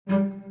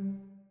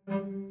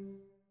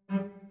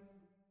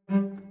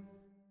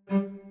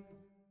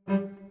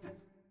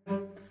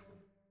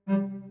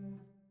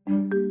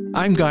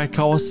I'm Guy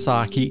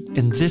Kawasaki,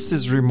 and this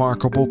is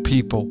Remarkable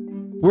People.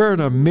 We're on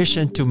a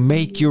mission to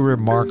make you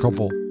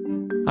remarkable.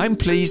 I'm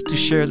pleased to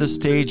share the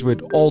stage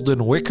with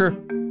Alden Wicker,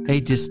 a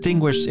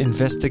distinguished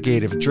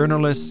investigative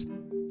journalist,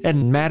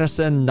 and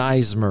Madison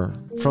Neismer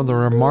from the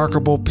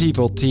Remarkable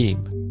People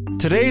team.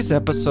 Today's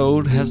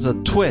episode has a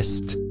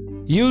twist.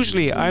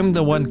 Usually I'm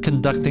the one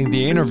conducting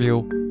the interview,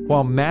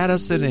 while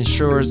Madison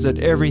ensures that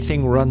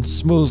everything runs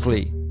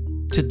smoothly.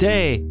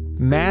 Today,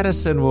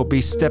 Madison will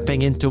be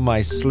stepping into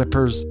my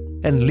slippers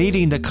and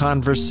leading the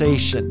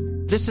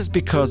conversation. This is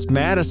because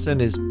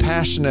Madison is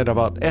passionate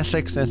about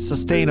ethics and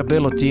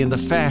sustainability in the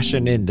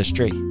fashion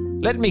industry.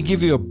 Let me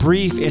give you a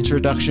brief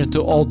introduction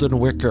to Alden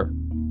Wicker.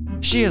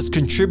 She has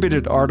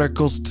contributed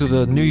articles to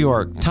the New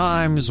York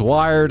Times,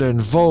 Wired,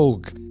 and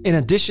Vogue. In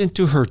addition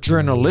to her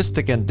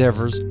journalistic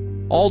endeavors,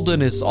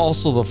 Alden is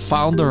also the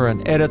founder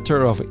and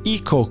editor of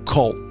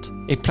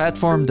EcoCult, a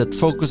platform that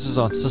focuses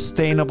on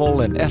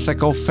sustainable and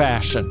ethical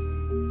fashion.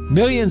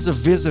 Millions of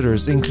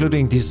visitors,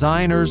 including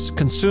designers,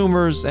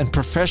 consumers, and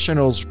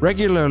professionals,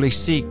 regularly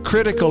seek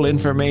critical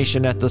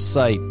information at the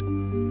site.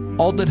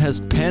 Alden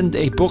has penned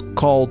a book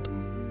called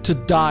To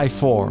Die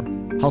For: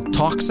 How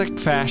Toxic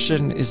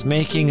Fashion is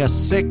Making Us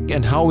Sick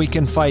and How We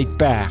Can Fight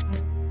Back.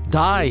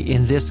 Die,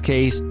 in this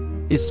case,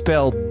 is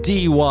spelled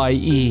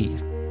D-Y-E.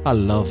 I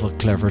love a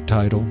clever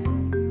title.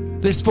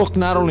 This book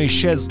not only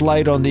sheds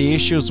light on the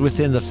issues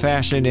within the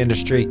fashion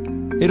industry,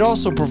 it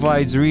also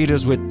provides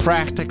readers with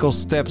practical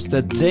steps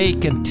that they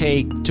can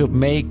take to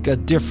make a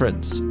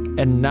difference.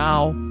 And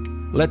now,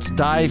 let's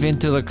dive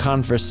into the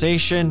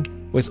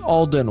conversation with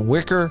Alden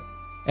Wicker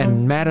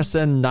and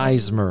Madison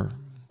Neismer.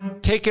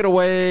 Take it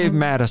away,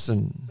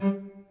 Madison.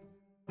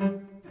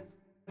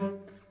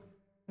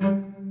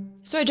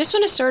 So I just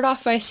want to start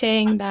off by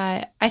saying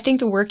that I think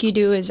the work you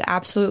do is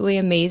absolutely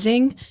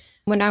amazing.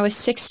 When I was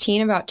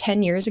 16, about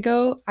 10 years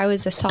ago, I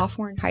was a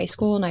sophomore in high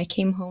school and I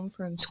came home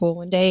from school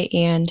one day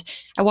and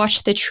I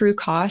watched The True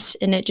Cost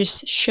and it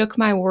just shook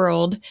my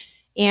world.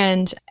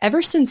 And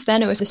ever since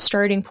then, it was a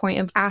starting point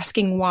of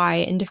asking why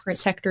in different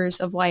sectors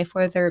of life,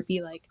 whether it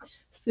be like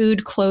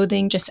food,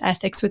 clothing, just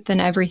ethics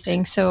within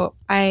everything. So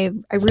I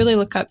really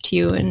look up to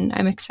you and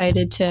I'm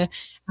excited to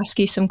ask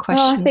you some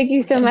questions. Oh, thank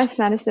you so much,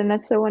 Madison.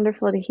 That's so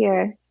wonderful to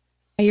hear.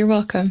 You're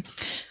welcome.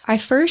 I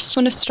first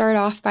want to start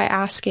off by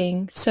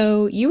asking,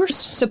 so you were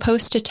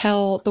supposed to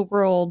tell the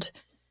world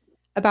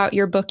about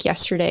your book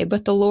yesterday,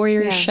 but the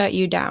lawyers shut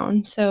you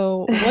down.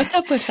 So what's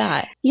up with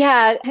that?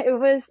 Yeah, it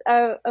was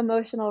an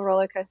emotional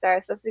roller coaster. I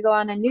was supposed to go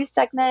on a news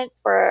segment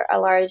for a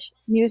large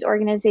news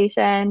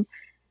organization.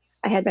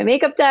 I had my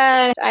makeup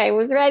done. I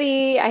was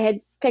ready. I had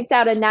picked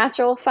out a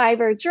natural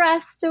fiber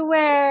dress to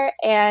wear.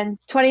 And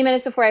 20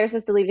 minutes before I was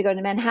supposed to leave to go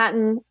to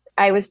Manhattan,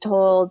 I was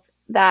told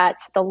that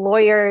the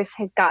lawyers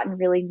had gotten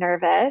really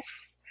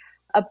nervous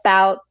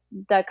about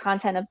the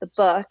content of the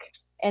book,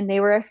 and they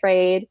were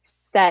afraid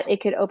that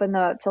it could open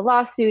them up to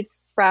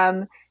lawsuits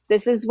from,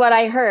 this is what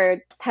I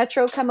heard,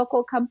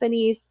 petrochemical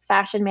companies,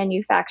 fashion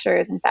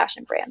manufacturers, and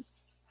fashion brands.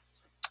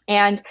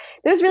 And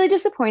it was really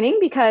disappointing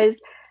because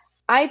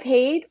I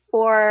paid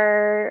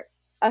for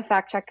a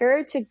fact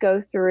checker to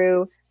go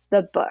through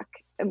the book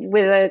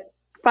with a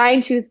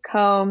fine-tooth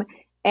comb,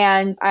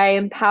 and I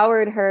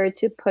empowered her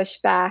to push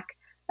back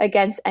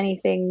against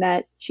anything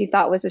that she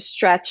thought was a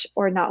stretch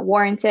or not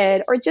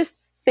warranted, or just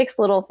fix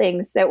little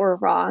things that were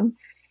wrong.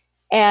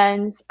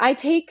 And I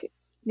take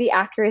the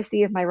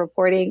accuracy of my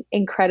reporting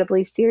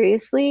incredibly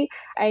seriously.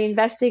 I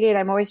investigate.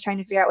 I'm always trying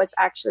to figure out what's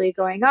actually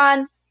going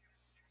on.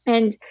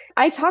 And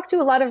I talk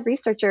to a lot of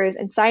researchers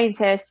and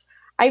scientists.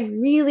 I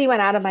really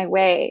went out of my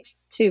way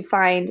to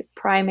find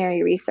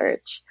primary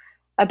research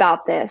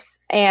about this.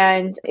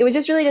 And it was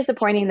just really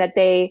disappointing that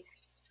they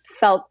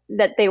felt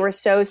that they were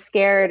so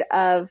scared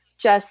of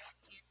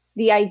just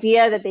the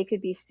idea that they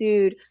could be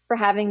sued for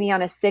having me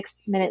on a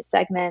 6-minute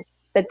segment,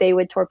 that they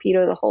would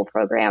torpedo the whole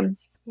program.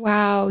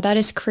 Wow, that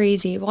is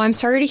crazy. Well, I'm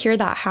sorry to hear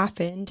that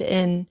happened.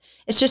 And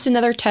it's just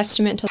another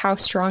testament to how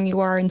strong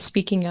you are in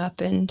speaking up,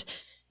 and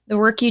the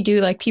work you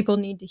do, like, people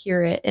need to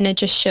hear it. And it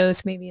just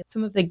shows maybe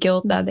some of the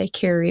guilt that they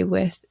carry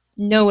with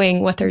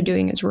knowing what they're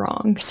doing is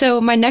wrong. So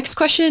my next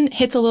question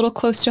hits a little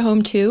close to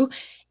home too.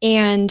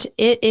 And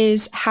it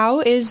is, how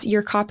is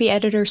your copy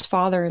editor's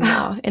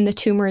father-in-law and the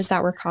tumors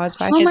that were caused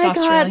by his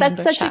Australian God,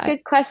 that's such butch a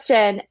good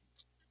question.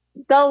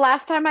 The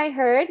last time I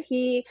heard,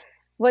 he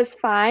was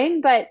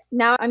fine, but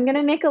now I'm going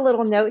to make a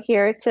little note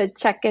here to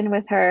check in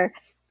with her.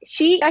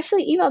 She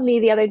actually emailed me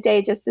the other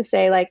day just to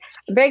say, like,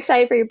 I'm very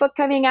excited for your book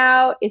coming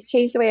out. It's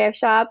changed the way I've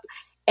shopped.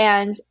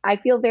 And I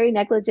feel very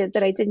negligent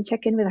that I didn't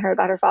check in with her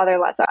about her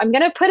father-in-law. So I'm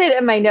going to put it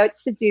in my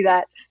notes to do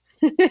that.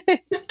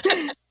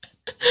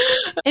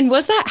 And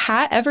was that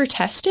hat ever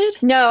tested?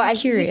 No, I'm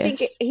curious. I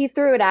think he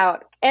threw it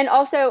out. And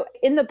also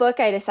in the book,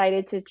 I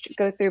decided to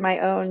go through my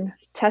own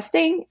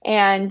testing,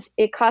 and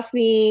it cost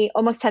me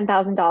almost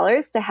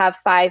 $10,000 to have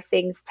 5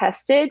 things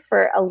tested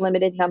for a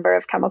limited number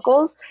of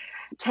chemicals.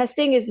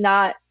 Testing is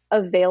not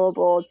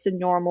available to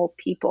normal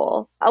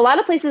people. A lot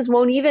of places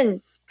won't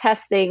even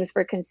test things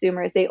for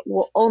consumers. They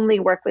will only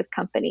work with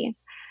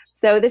companies.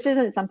 So this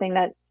isn't something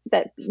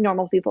that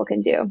normal people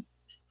can do.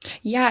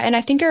 Yeah, and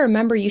I think I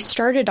remember you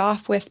started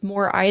off with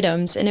more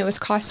items and it was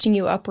costing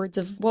you upwards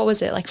of, what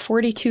was it, like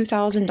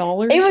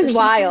 $42,000? It was or something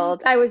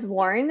wild. like I was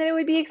warned that it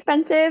would be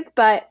expensive,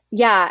 but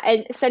yeah,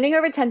 and sending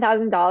over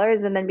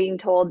 $10,000 and then being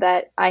told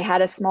that I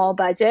had a small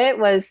budget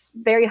was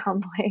very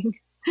humbling.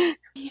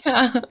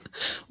 Yeah.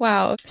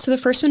 Wow. So the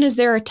first one is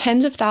there are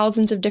tens of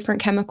thousands of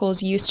different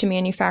chemicals used to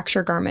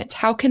manufacture garments.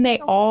 How can they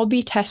all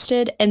be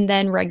tested and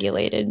then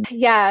regulated?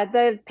 Yeah,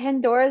 the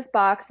Pandora's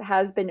box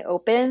has been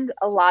opened.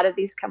 A lot of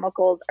these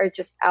chemicals are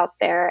just out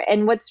there.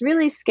 And what's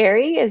really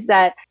scary is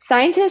that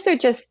scientists are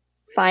just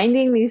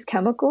finding these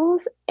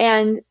chemicals.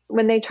 And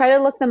when they try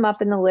to look them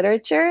up in the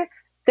literature,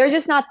 they're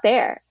just not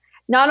there.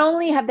 Not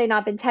only have they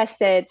not been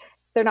tested,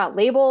 they're not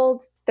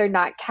labeled, they're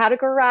not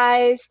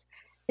categorized,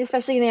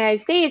 especially in the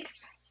United States.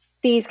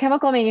 These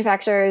chemical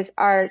manufacturers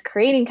are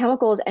creating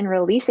chemicals and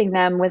releasing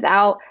them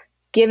without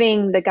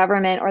giving the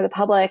government or the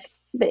public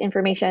the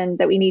information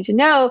that we need to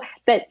know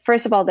that,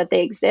 first of all, that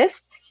they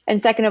exist,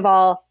 and second of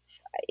all,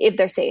 if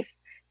they're safe.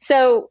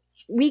 So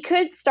we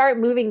could start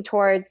moving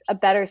towards a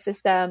better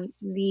system.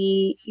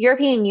 The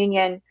European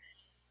Union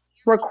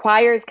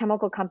requires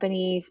chemical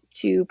companies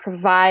to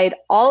provide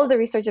all of the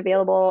research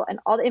available and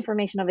all the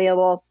information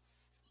available.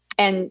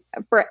 And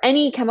for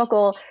any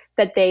chemical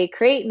that they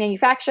create,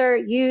 manufacture,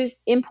 use,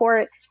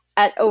 import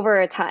at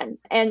over a ton.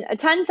 And a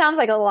ton sounds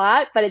like a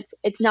lot, but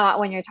it's not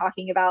when you're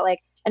talking about like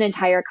an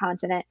entire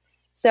continent.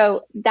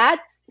 So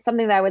that's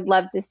something that I would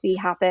love to see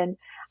happen.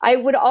 I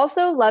would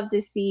also love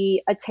to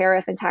see a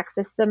tariff and tax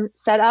system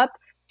set up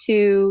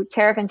to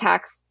tariff and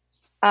tax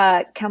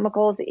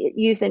chemicals,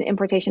 use in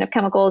importation of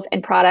chemicals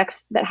and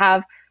products that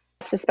have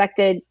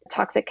suspected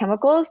toxic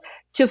chemicals,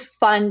 to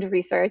fund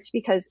research,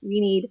 because we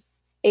need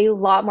a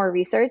lot more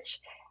research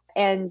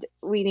and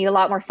we need a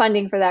lot more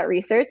funding for that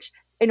research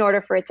in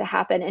order for it to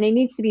happen. And it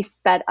needs to be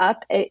sped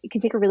up. It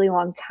can take a really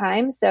long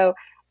time. So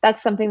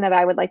that's something that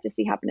I would like to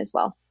see happen as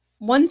well.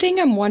 One thing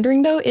I'm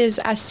wondering, though, is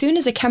as soon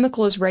as a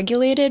chemical is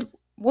regulated,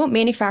 won't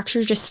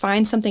manufacturers just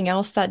find something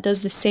else that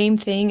does the same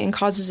thing and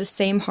causes the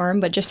same harm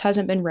but just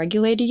hasn't been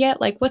regulated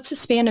yet? Like, what's the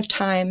span of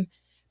time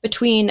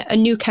between a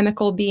new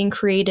chemical being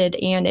created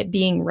and it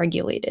being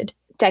regulated?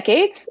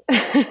 Decades.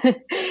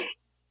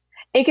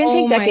 It can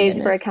take decades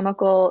for a goodness.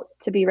 chemical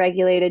to be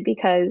regulated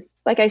because,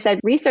 like I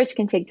said, research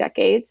can take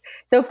decades.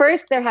 So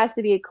first there has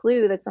to be a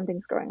clue that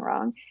something's going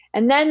wrong.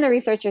 And then the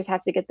researchers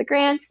have to get the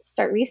grants,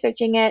 start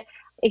researching it.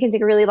 It can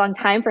take a really long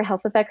time for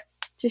health effects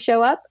to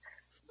show up.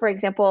 For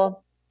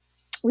example,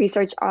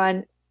 research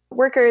on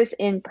workers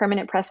in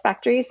permanent press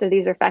factories. So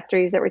these are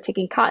factories that were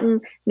taking cotton,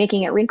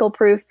 making it wrinkle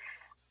proof.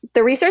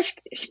 The research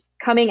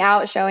coming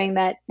out showing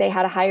that they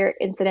had a higher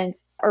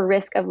incidence or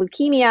risk of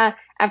leukemia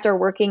after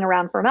working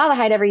around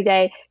formaldehyde every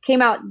day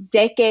came out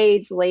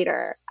decades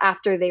later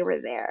after they were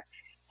there.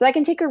 So that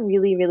can take a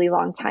really, really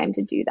long time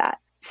to do that.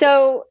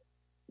 So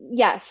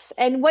yes,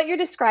 and what you're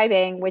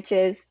describing, which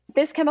is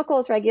this chemical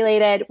is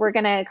regulated, we're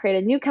going to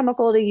create a new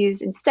chemical to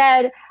use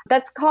instead,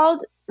 that's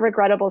called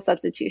regrettable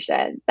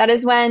substitution. That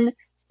is when,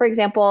 for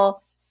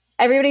example,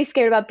 everybody's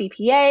scared about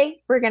BPA,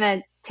 we're going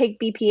to take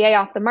BPA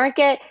off the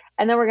market,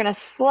 and then we're going to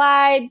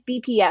slide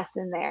BPS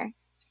in there.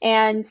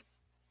 And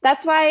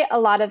that's why a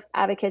lot of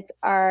advocates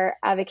are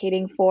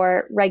advocating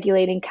for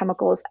regulating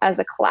chemicals as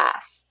a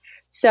class.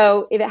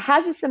 So if it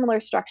has a similar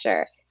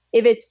structure,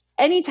 if it's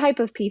any type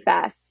of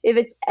PFAS, if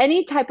it's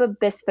any type of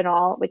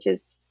bisphenol, which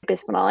is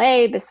bisphenol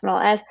A,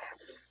 bisphenol S,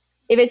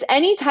 if it's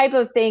any type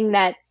of thing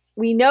that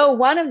we know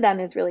one of them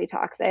is really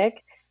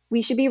toxic,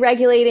 we should be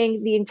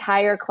regulating the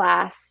entire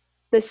class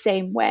the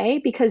same way,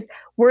 because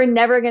we're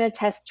never going to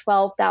test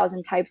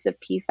 12,000 types of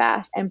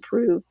PFAS and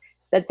prove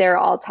that they're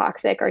all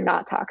toxic or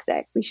not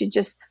toxic. We should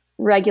just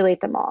regulate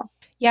them all.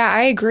 Yeah,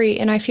 I agree.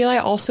 And I feel I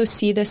also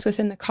see this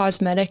within the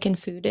cosmetic and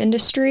food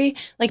industry.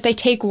 Like they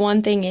take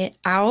one thing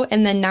out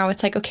and then now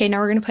it's like, okay, now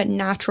we're going to put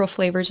natural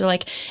flavors or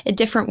like a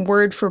different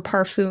word for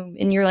parfum.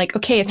 And you're like,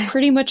 okay, it's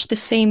pretty much the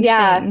same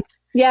thing.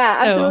 Yeah,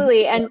 So,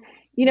 absolutely. And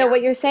you know,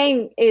 what you're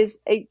saying is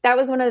that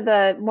was one of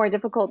the more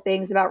difficult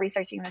things about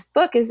researching this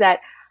book, is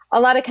that a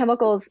lot of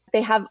chemicals,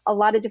 they have a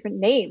lot of different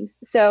names.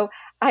 So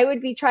I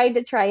would be trying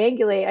to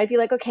triangulate. I'd be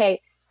like,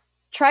 okay,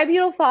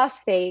 tributyl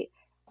phosphate,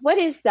 what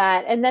is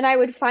that? And then I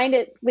would find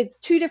it with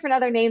two different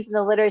other names in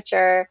the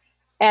literature.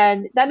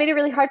 And that made it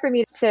really hard for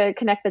me to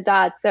connect the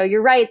dots. So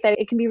you're right that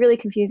it can be really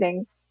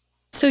confusing.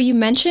 So you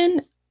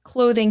mentioned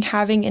clothing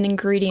having an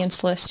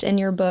ingredients list in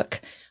your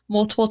book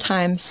multiple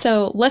times.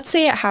 So let's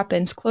say it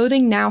happens.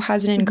 Clothing now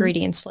has an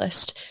ingredients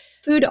list.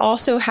 Food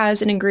also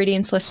has an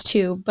ingredients list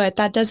too, but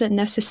that doesn't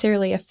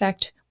necessarily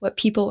affect what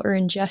people are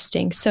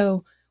ingesting.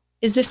 So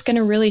is this going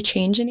to really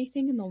change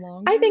anything in the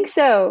long run? I think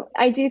so.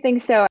 I do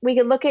think so. We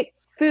could look at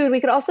food.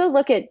 We could also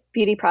look at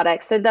beauty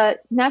products. So the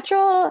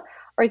natural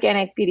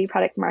organic beauty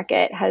product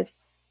market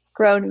has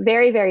grown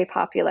very, very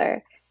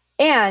popular.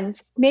 And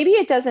maybe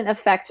it doesn't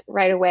affect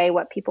right away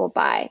what people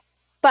buy,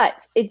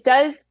 but it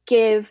does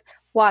give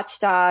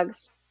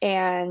watchdogs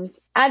and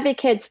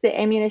advocates the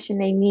ammunition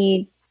they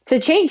need to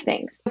change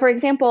things. For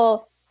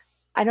example,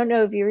 I don't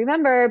know if you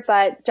remember,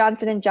 but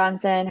Johnson &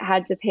 Johnson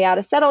had to pay out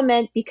a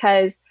settlement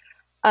because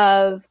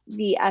of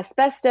the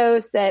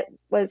asbestos that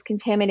was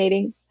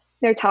contaminating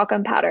their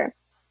talcum powder.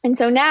 And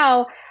so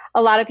now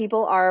a lot of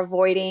people are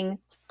avoiding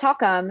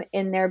talcum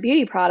in their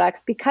beauty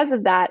products because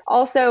of that.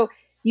 Also,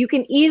 you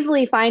can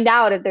easily find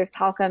out if there's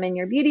talcum in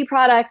your beauty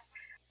product.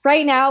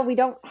 Right now, we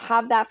don't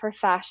have that for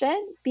fashion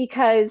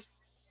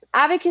because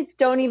advocates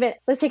don't even,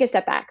 let's take a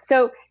step back.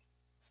 So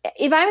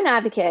if I'm an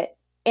advocate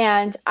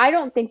and I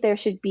don't think there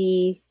should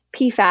be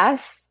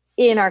PFAS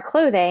in our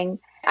clothing,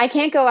 I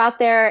can't go out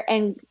there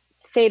and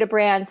say to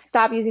brands,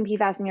 stop using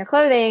PFAS in your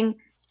clothing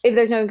if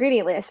there's no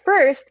ingredient list.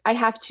 First, I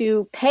have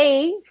to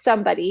pay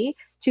somebody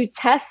to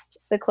test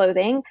the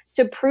clothing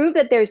to prove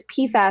that there's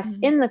PFAS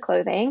in the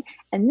clothing.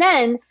 And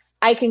then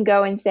I can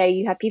go and say,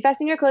 you have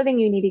PFAS in your clothing,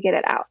 you need to get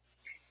it out.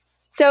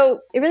 So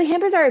it really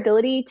hampers our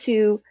ability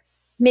to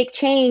make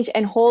change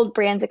and hold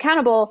brands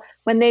accountable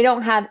when they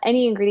don't have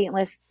any ingredient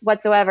list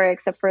whatsoever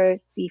except for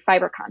the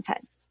fiber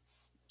content.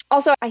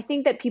 Also, I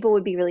think that people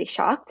would be really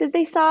shocked if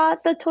they saw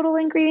the total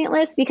ingredient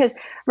list, because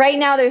right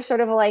now there's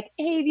sort of a like,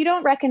 hey, if you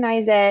don't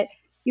recognize it,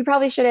 you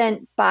probably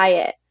shouldn't buy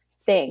it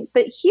thing.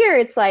 But here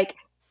it's like,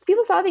 if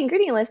people saw the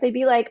ingredient list, they'd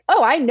be like,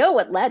 oh, I know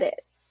what lead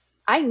is.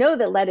 I know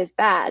that lead is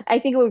bad. I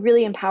think it would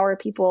really empower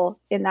people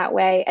in that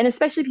way, and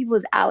especially people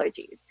with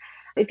allergies.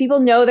 If people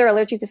know they're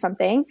allergic to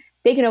something,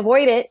 they can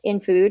avoid it in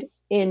food,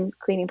 in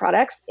cleaning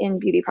products, in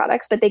beauty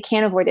products, but they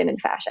can't avoid it in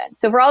fashion.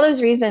 So for all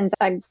those reasons,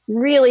 I'm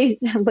really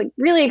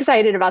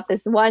excited about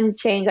this one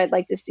change I'd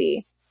like to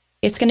see.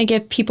 It's going to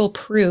give people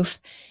proof,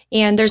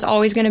 and there's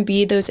always going to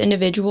be those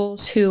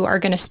individuals who are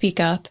going to speak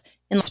up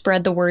and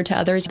spread the word to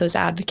others, those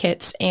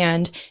advocates,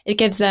 and it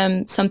gives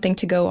them something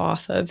to go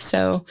off of.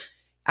 So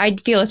I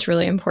feel it's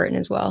really important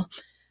as well.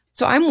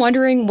 So I'm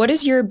wondering, what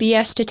is your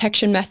BS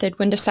detection method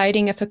when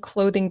deciding if a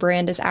clothing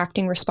brand is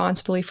acting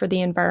responsibly for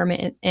the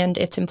environment and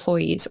its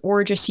employees,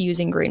 or just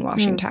using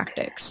greenwashing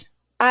tactics?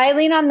 I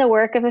lean on the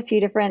work of a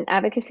few different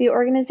advocacy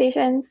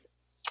organizations.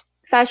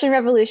 Fashion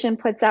Revolution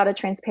puts out a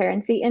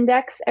transparency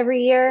index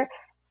every year.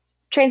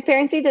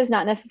 Transparency does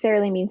not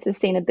necessarily mean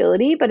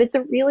sustainability, but it's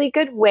a really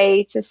good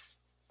way to,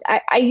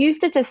 I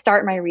used it to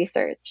start my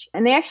research,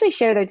 and they actually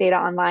share their data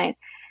online.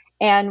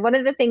 And one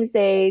of the things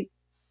they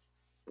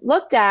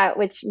looked at,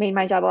 which made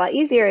my job a lot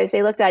easier, is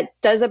they looked at,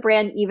 does a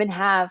brand even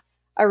have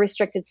a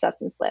restricted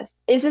substance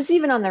list? Is this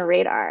even on their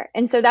radar?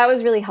 And so that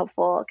was really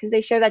helpful because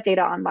they share that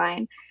data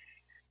online.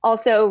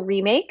 Also,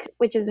 Remake,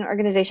 which is an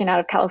organization out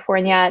of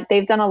California,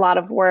 they've done a lot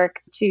of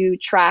work to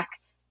track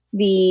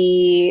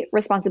the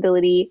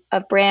responsibility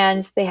of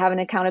brands. They have an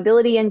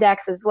accountability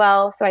index as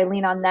well, so I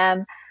lean on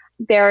them.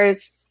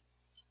 There's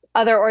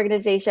other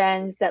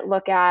organizations that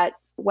look at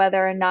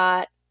whether or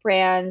not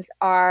brands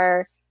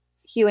are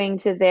hewing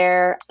to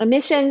their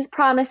emissions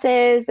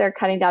promises, they're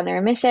cutting down their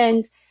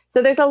emissions.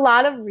 So there's a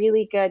lot of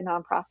really good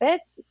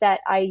nonprofits that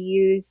I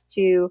use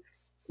to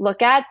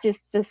look at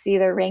just to see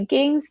their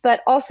rankings.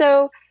 But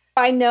also,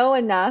 I know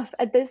enough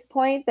at this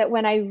point that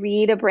when I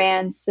read a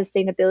brand's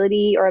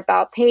sustainability or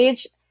about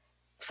page,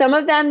 some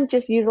of them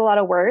just use a lot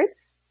of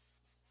words,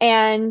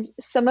 and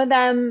some of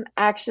them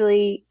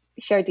actually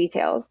share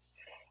details.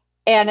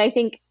 And I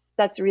think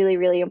that's really,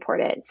 really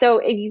important. So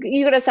if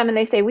you go to some and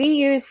they say, we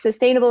use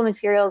sustainable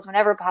materials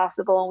whenever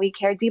possible, and we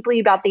care deeply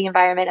about the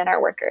environment and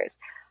our workers.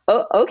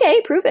 Oh,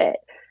 okay, prove it.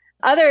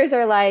 Others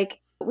are like,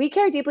 we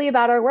care deeply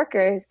about our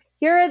workers.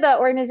 Here are the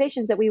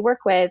organizations that we work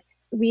with.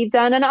 We've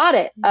done an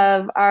audit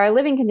of our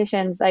living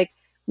conditions. Like,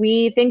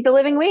 we think the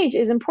living wage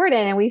is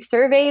important, and we've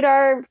surveyed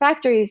our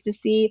factories to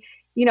see,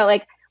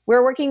 like,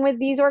 we're working with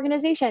these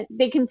organizations.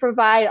 They can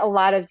provide a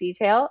lot of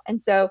detail.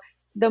 And so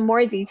the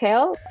more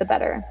detail, the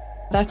better.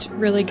 That's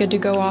really good to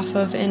go off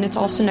of. And it's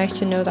also nice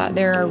to know that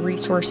there are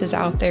resources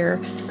out there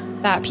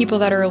that people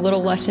that are a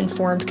little less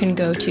informed can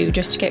go to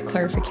just to get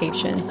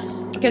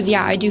clarification. Because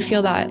yeah, I do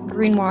feel that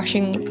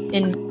greenwashing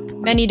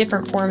in many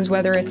different forms,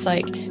 whether it's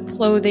like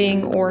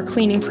clothing or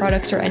cleaning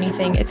products or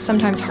anything, it's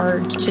sometimes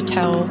hard to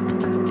tell,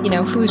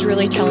 who's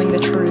really telling the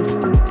truth.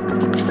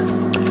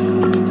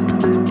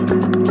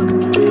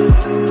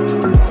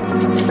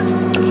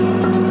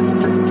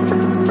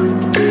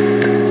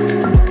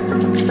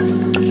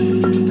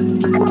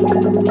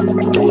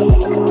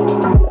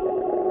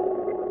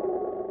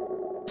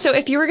 So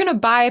if you were going to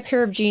buy a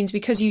pair of jeans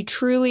because you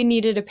truly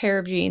needed a pair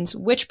of jeans,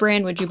 which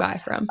brand would you buy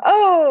from?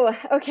 Oh,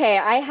 okay.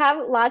 I have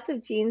lots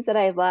of jeans that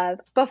I love.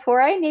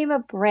 Before I name a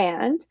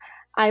brand,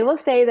 I will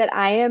say that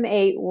I am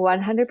a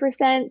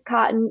 100%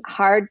 cotton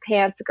hard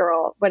pants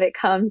girl when it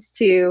comes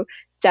to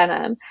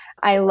denim.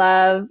 I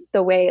love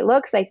the way it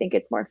looks. I think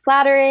it's more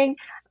flattering.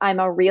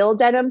 I'm a real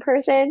denim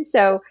person.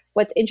 So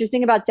what's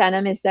interesting about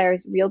denim is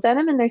there's real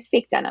denim and there's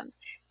fake denim.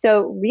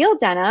 So real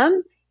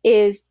denim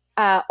is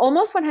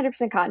almost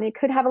 100% cotton. It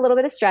could have a little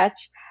bit of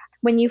stretch.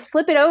 When you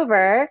flip it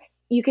over,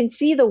 you can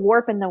see the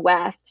warp and the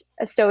weft.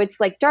 So it's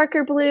like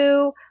darker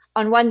blue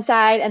on one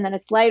side, and then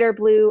it's lighter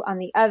blue on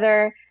the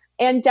other.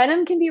 And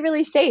denim can be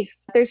really safe.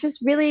 There's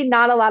just really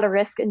not a lot of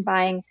risk in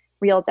buying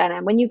real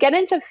denim. When you get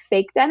into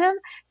fake denim,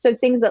 so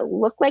things that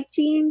look like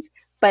jeans,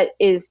 but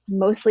is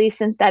mostly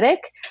synthetic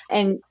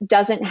and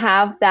doesn't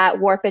have that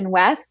warp and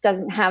weft,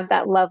 doesn't have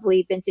that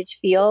lovely vintage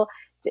feel,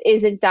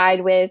 isn't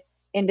dyed with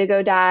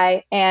indigo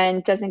dye,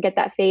 and doesn't get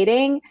that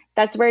fading,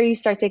 that's where you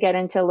start to get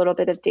into a little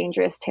bit of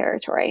dangerous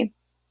territory.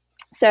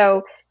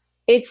 So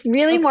it's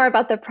really more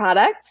about the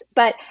product,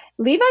 but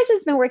Levi's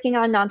has been working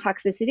on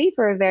non-toxicity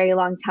for a very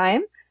long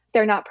time.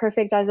 They're not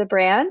perfect as a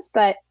brand,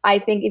 but I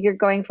think if you're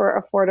going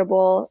for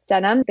affordable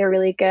denim, they're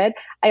really good.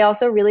 I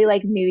also really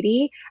like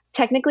Nudie,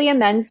 technically a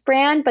men's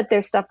brand, but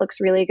their stuff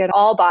looks really good.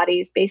 All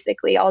bodies,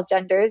 basically, all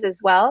genders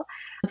as well.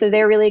 So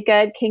they're really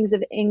good. Kings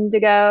of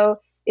Indigo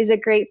is a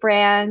great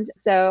brand.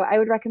 So I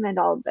would recommend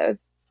all of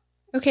those.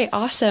 Okay,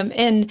 awesome.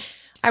 And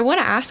I want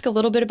to ask a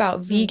little bit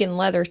about vegan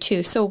leather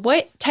too. So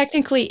what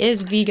technically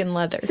is vegan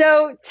leather?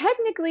 So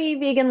technically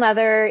vegan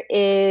leather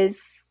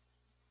is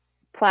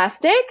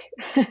plastic.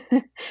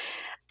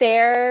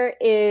 There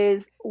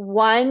is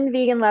one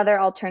vegan leather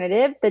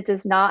alternative that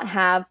does not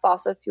have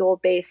fossil fuel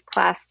based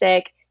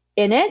plastic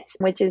in it,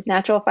 which is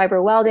natural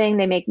fiber welding.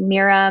 They make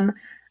Miram.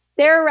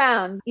 They're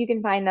around. You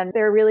can find them.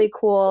 They're really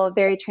cool,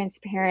 very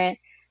transparent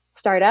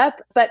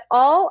startup. But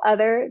all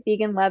other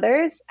vegan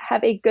leathers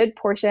have a good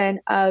portion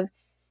of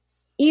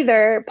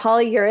either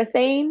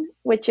polyurethane,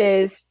 which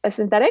is a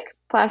synthetic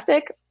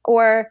plastic,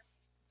 or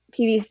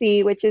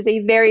PVC, which is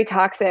a very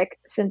toxic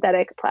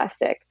synthetic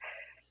plastic.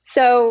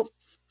 So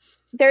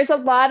there's a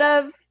lot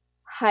of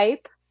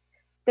hype.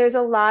 There's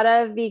a lot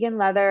of vegan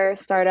leather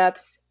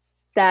startups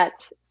that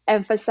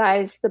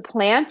emphasize the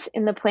plant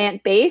and the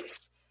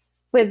plant-based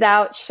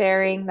without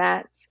sharing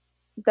that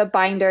the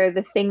binder,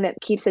 the thing that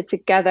keeps it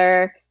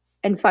together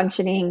and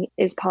functioning,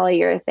 is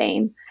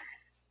polyurethane.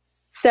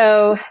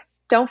 So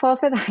don't fall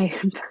for the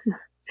hype.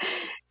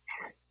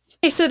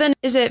 Okay, so then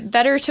is it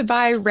better to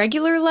buy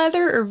regular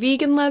leather or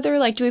vegan leather?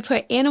 Like, do we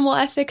put animal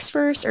ethics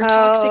first or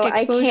toxic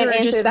exposure? I can't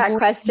answer just that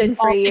question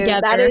for you.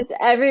 That is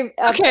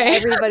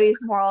everybody's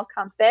moral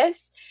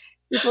compass.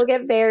 People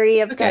get very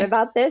upset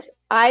about this.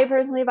 I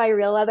personally buy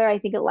real leather. I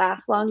think it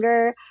lasts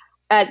longer.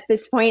 At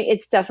this point,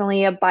 it's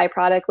definitely a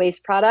byproduct,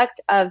 waste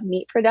product of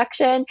meat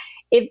production.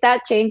 If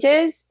that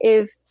changes,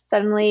 if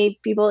suddenly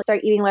people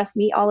start eating less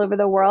meat all over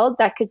the world,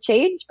 that could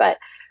change. But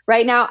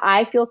right now,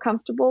 I feel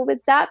comfortable with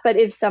that. But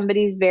if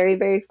somebody's very,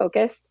 very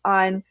focused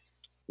on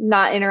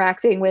not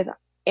interacting with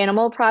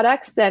animal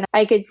products, then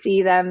I could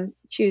see them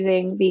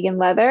choosing vegan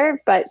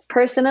leather. But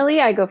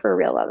personally, I go for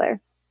real leather.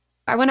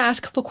 I want to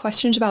ask a couple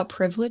questions about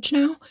privilege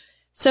now.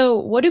 So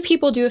what do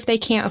people do if they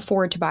can't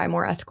afford to buy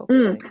more ethical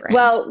brands?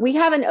 Well, we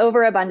have an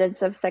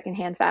overabundance of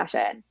secondhand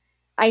fashion.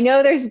 I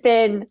know there's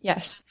been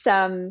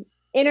some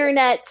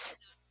internet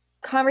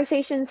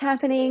conversations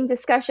happening,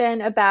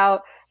 discussion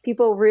about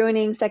people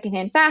ruining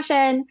secondhand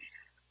fashion.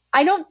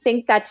 I don't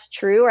think that's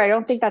true, or I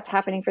don't think that's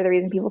happening for the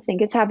reason people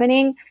think it's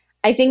happening.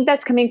 I think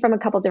that's coming from a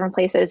couple different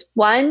places.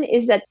 One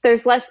is that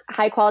there's less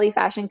high quality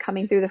fashion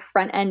coming through the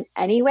front end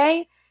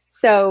anyway.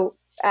 So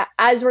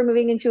as we're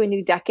moving into a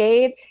new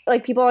decade,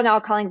 like people are now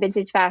calling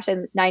vintage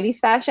fashion 90s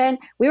fashion.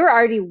 We were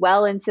already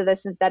well into the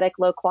synthetic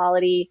low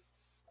quality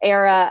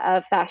era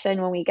of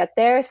fashion when we get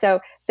there.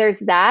 So there's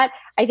that.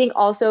 I think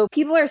also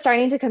people are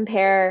starting to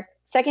compare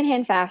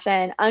secondhand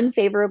fashion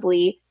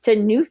unfavorably to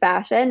new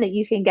fashion that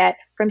you can get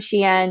from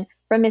Shein,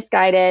 from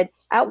Missguided,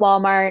 at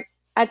Walmart,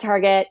 at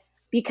Target,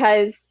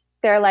 because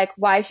they're like,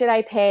 why should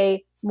I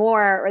pay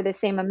more or the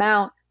same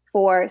amount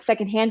for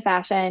secondhand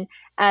fashion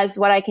as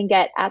what I can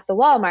get at the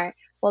Walmart?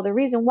 Well, the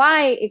reason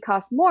why it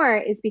costs more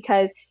is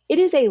because it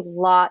is a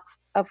lot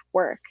of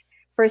work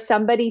for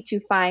somebody to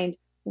find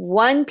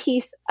one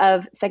piece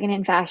of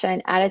secondhand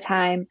fashion at a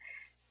time,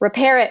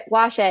 repair it,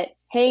 wash it,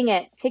 hang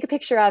it, take a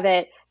picture of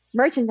it,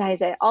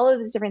 merchandise it, all of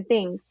these different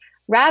things,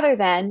 rather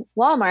than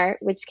Walmart,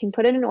 which can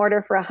put in an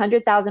order for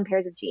 100,000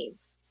 pairs of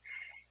jeans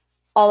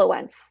all at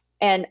once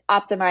and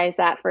optimize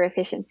that for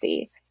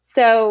efficiency.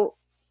 So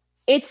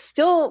it's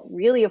still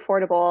really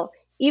affordable,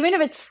 even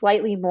if it's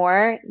slightly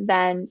more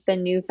than the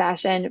new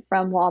fashion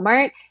from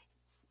Walmart.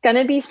 Going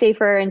to be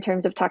safer in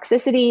terms of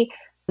toxicity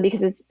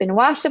because it's been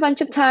washed a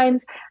bunch of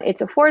times.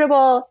 It's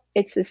affordable.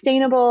 It's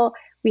sustainable.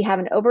 We have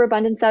an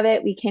overabundance of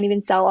it. We can't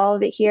even sell all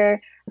of it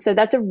here. So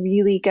that's a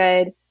really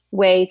good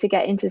way to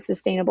get into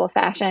sustainable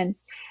fashion.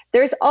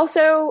 There's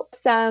also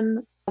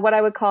some what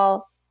I would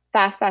call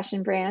fast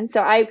fashion brands.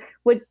 So I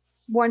would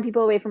warn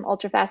people away from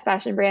ultra fast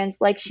fashion brands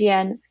like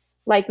Shein,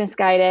 like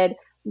Missguided,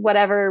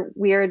 whatever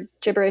weird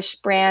gibberish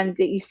brand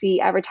that you see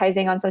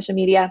advertising on social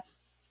media.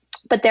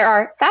 But there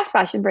are fast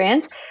fashion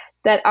brands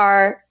that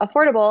are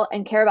affordable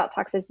and care about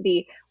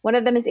toxicity. One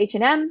of them is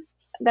H&M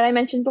that I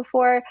mentioned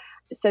before.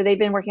 So they've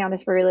been working on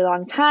this for a really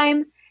long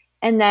time.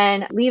 And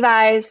then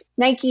Levi's,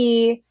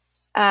 Nike,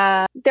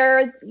 there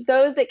are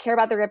those that care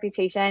about their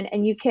reputation,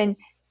 and you can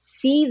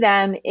see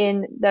them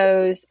in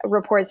those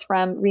reports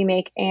from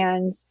Remake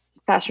and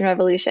Fashion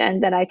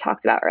Revolution that I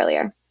talked about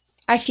earlier.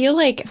 I feel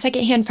like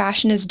secondhand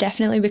fashion has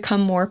definitely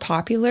become more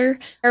popular.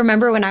 I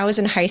remember when I was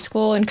in high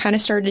school and kind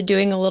of started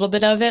doing a little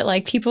bit of it,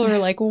 like people were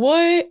like,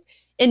 what?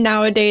 And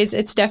nowadays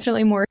it's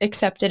definitely more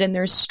accepted and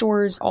there's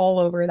stores all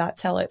over that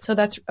sell it. So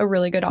that's a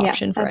really good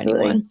option for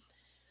absolutely. anyone.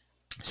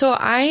 So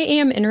I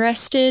am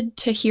interested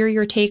to hear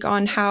your take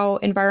on how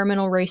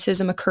environmental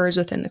racism occurs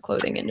within the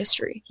clothing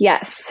industry.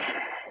 Yes.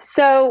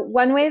 So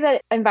one way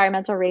that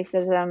environmental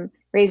racism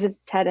raises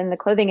its head in the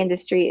clothing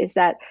industry is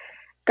that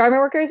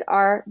garment workers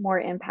are more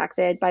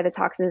impacted by the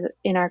toxins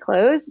in our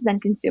clothes than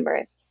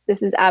consumers.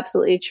 This is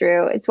absolutely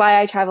true. It's why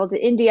I traveled to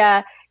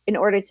India in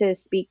order to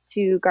speak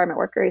to garment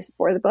workers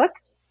for the book.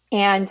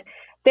 And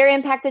they're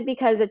impacted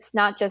because it's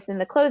not just in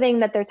the clothing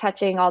that they're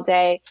touching all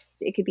day.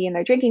 It could be in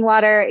their drinking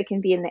water. It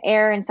can be in the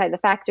air inside the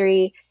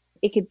factory.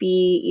 It could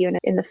be even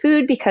in the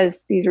food because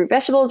these root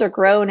vegetables are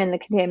grown in the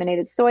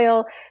contaminated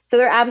soil. So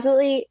they're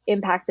absolutely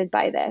impacted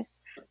by this.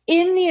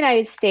 In the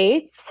United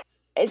States,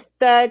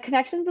 the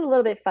connection's a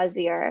little bit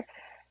fuzzier.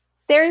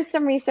 There's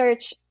some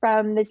research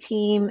from the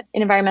team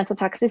in environmental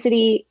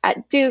toxicity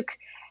at Duke,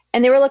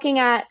 and they were looking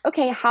at,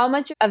 okay, how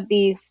much of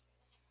these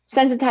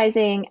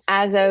sensitizing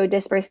azo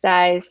dispersed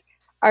dyes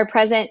are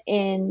present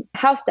in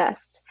house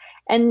dust?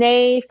 And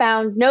they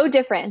found no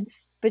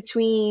difference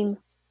between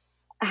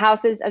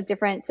houses of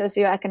different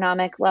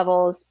socioeconomic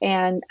levels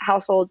and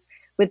households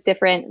with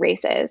different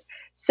races.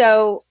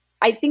 So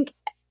I think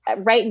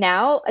right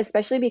now,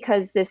 especially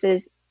because this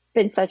has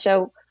been such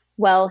a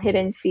well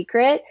hidden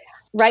secret,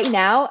 right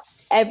now,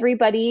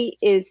 everybody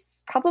is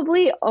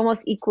probably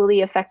almost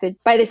equally affected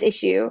by this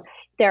issue.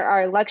 There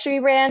are luxury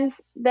brands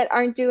that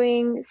aren't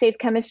doing safe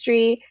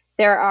chemistry.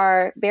 There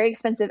are very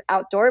expensive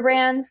outdoor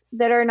brands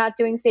that are not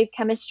doing safe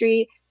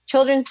chemistry,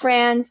 children's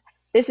brands.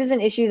 This is an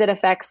issue that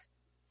affects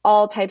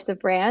all types of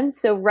brands.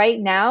 So right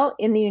now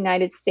in the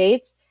United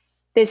States,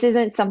 this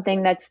isn't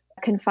something that's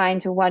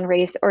confined to one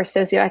race or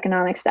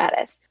socioeconomic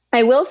status.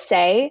 I will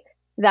say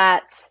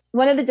that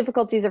one of the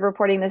difficulties of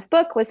reporting this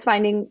book was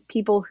finding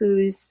people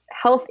whose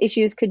health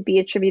issues could be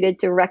attributed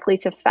directly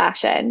to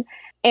fashion.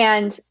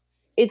 And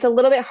it's a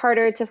little bit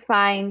harder to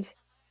find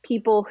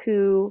people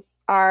who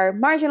are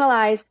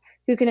marginalized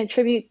who can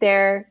attribute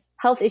their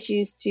health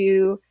issues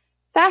to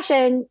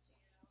fashion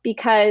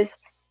because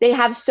they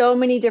have so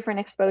many different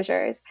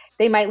exposures.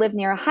 They might live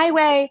near a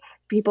highway.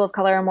 People of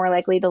color are more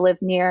likely to live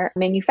near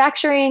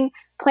manufacturing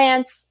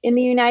plants in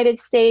the United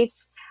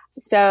States.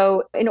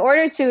 So in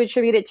order to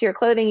attribute it to your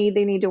clothing, you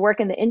either need to work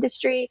in the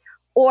industry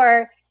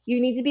or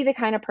you need to be the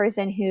kind of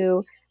person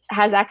who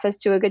has access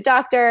to a good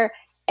doctor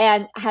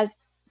and has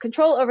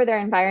control over their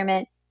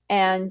environment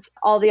and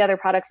all the other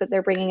products that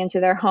they're bringing into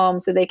their home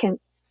so they can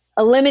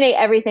eliminate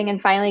everything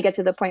and finally get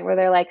to the point where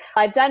they're like,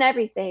 I've done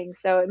everything,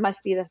 so it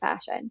must be the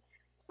fashion.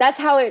 That's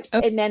how it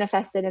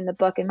manifested in the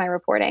book in my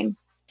reporting.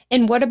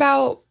 And what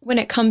about when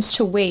it comes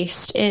to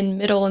waste in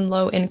middle and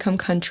low income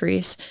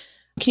countries?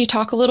 Can you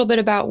talk a little bit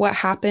about what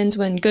happens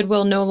when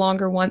Goodwill no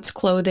longer wants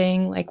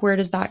clothing? Like, where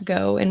does that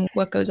go and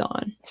what goes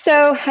on?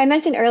 So I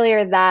mentioned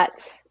earlier that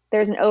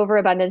there's an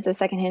overabundance of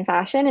secondhand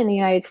fashion in the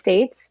United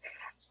States.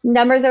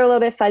 Numbers are a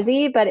little bit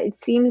fuzzy, but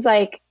it seems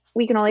like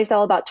we can only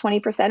sell about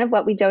 20% of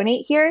what we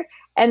donate here,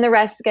 and the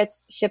rest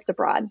gets shipped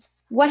abroad.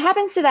 What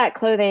happens to that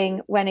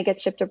clothing when it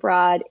gets shipped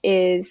abroad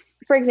is,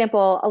 for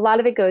example, a lot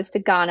of it goes to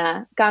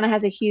Ghana. Ghana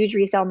has a huge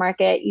resale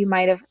market. You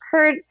might have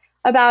heard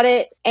about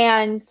it.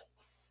 And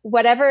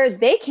whatever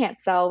they can't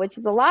sell, which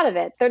is a lot of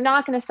it, they're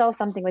not going to sell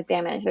something with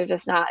damage. They're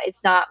just not. It's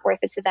not worth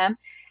it to them.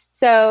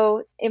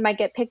 So it might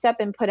get picked up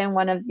and put in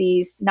one of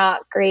these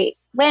not great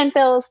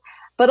landfills,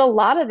 but a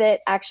lot of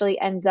it actually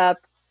ends up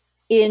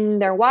in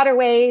their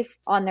waterways,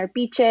 on their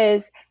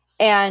beaches,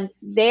 and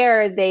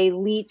there they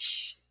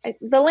leach.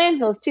 The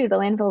landfills too, the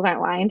landfills aren't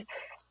lined.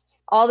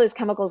 All those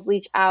chemicals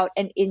leach out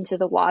and into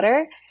the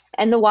water.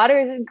 And the water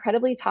is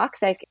incredibly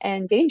toxic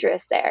and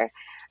dangerous there.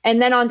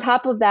 And then on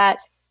top of that,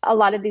 a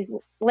lot of these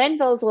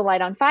landfills will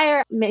light on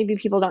fire. Maybe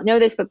people don't know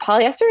this, but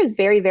polyester is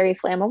very, very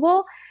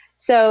flammable.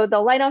 So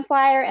they'll light on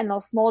fire and they'll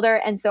smolder.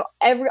 And so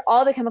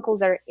all the chemicals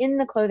that are in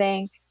the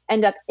clothing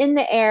end up in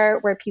the air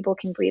where people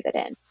can breathe it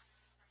in.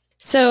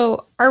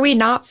 So are we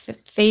not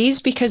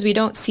fazed because we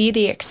don't see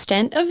the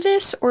extent of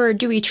this, or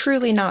do we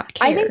truly not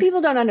care? I think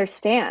people don't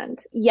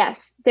understand.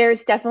 Yes,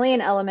 there's definitely an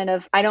element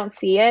of I don't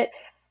see it.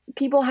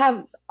 People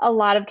have a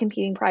lot of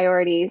competing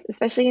priorities,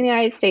 especially in the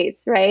United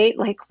States, right?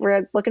 Like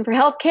we're looking for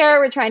healthcare,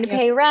 we're trying to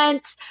pay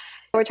rent,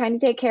 we're trying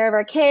to take care of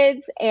our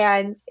kids,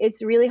 and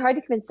it's really hard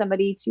to convince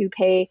somebody to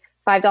pay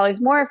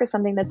 $5 more for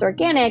something that's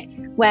organic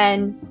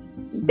when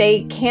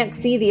they can't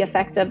see the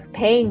effect of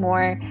paying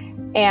more,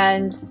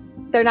 and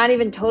they're not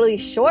even totally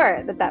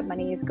sure that that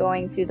money is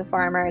going to the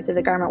farmer, to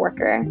the garment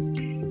worker.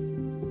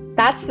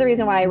 That's the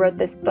reason why I wrote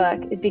this book,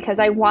 is because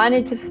I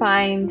wanted to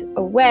find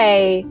a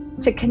way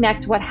to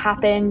connect what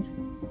happens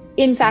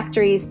in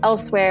factories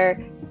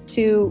elsewhere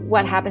to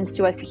what happens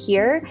to us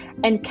here,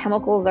 and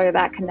chemicals are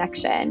that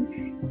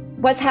connection.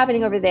 What's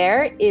happening over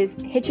there is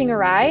hitching a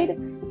ride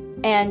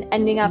and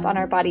ending up on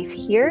our bodies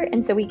here,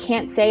 and so we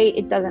can't say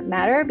it doesn't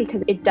matter,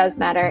 because it does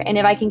matter. And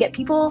if I can get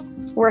people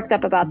worked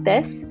up about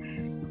this,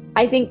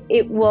 I think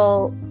it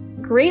will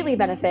greatly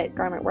benefit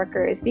garment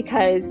workers,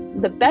 because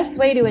the best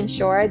way to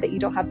ensure that you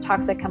don't have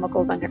toxic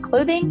chemicals on your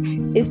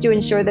clothing is to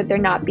ensure that they're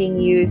not being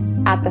used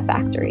at the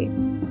factory.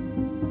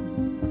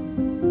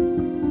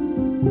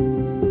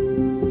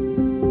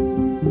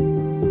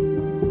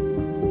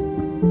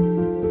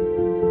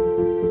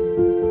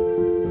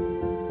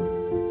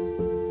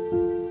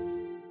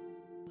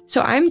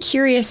 So I'm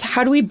curious,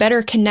 how do we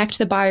better connect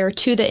the buyer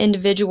to the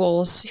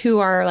individuals who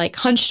are like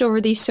hunched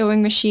over these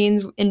sewing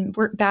machines in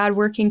bad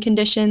working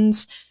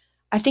conditions?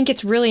 I think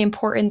it's really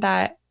important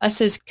that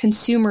us as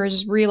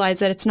consumers realize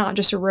that it's not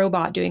just a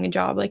robot doing a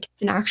job, like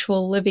it's an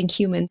actual living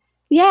human.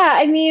 Yeah,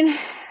 I mean,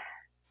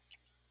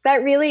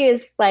 that really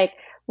is like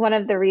one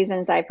of the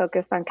reasons I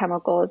focused on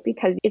chemicals,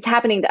 because it's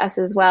happening to us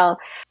as well.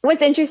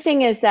 What's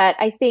interesting is that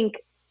I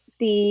think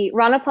the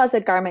Rana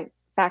Plaza garment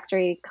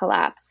factory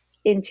collapse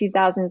in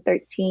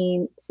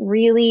 2013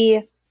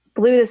 really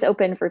blew this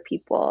open for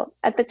people.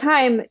 At the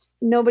time,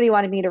 nobody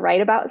wanted me to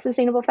write about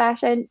sustainable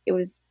fashion. It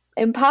was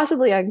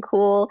impossibly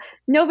uncool.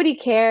 Nobody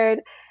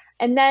cared.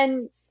 And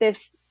then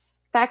this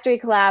factory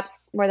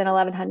collapsed. More than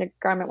 1,100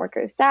 garment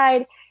workers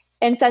died.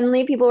 And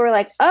suddenly people were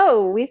like,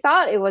 oh, we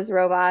thought it was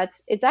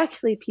robots. It's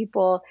actually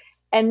people.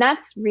 And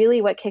that's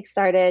really what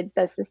kickstarted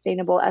the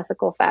sustainable,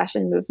 ethical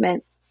fashion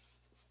movement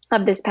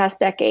of this past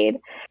decade.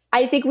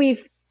 I think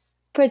we've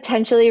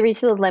potentially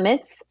reach the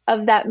limits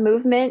of that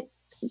movement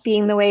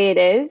being the way it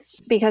is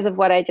because of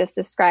what I just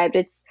described.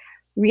 It's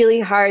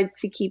really hard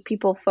to keep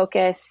people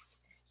focused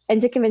and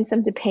to convince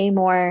them to pay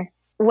more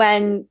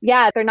when,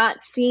 they're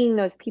not seeing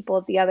those people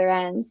at the other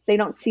end. They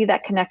don't see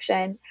that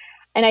connection.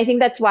 And I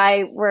think that's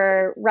why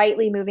we're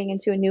rightly moving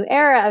into a new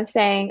era of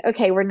saying,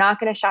 okay, we're not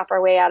going to shop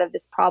our way out of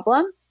this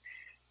problem,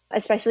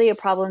 especially a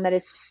problem that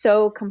is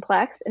so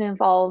complex and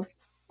involves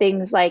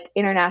things like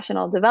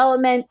international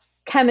development,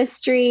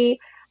 chemistry,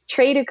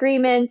 trade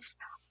agreements,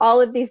 all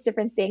of these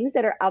different things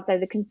that are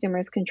outside the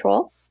consumer's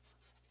control.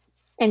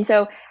 And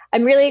so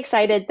I'm really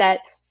excited that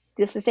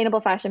the sustainable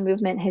fashion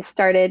movement has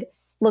started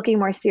looking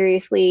more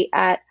seriously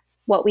at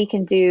what we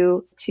can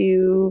do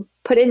to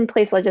put in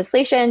place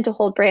legislation to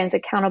hold brands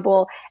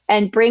accountable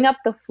and bring up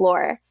the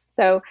floor.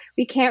 So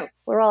we can't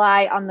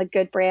rely on the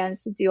good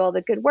brands to do all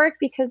the good work,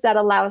 because that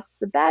allows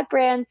the bad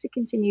brands to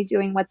continue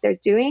doing what they're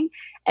doing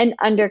and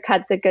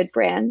undercut the good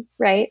brands,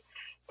 right?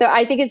 So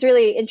I think it's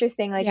really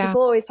interesting. Like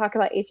people always talk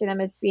about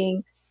H&M as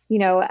being,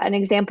 an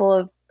example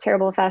of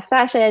terrible fast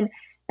fashion.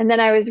 And then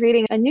I was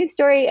reading a news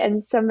story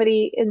and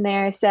somebody in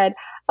there said,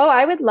 oh,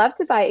 I would love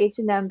to buy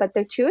H&M, but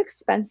they're too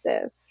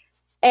expensive.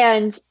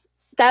 And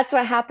that's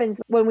what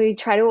happens when we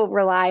try to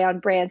rely on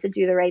brands to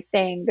do the right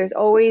thing. There's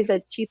always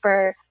a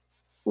cheaper,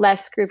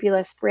 less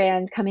scrupulous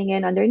brand coming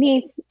in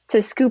underneath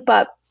to scoop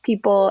up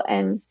people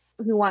and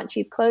who want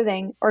cheap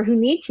clothing or who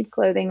need cheap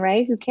clothing,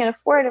 right? Who can't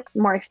afford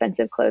more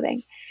expensive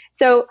clothing.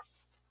 So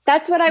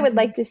that's what I would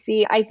like to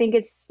see. I think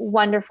it's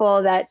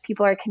wonderful that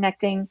people are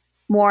connecting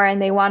more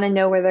and they want to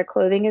know where their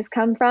clothing has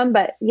come from.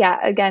 But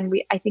again,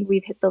 I think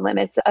we've hit the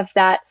limits of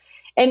that.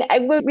 And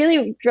what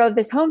really drove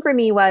this home for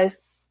me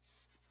was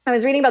I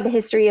was reading about the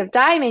history of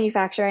dye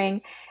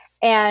manufacturing.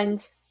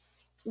 And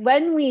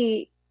when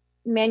we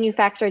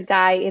manufactured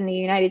dye in the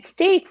United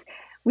States,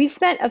 we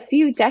spent a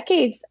few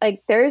decades,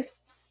 like there's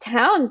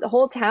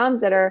whole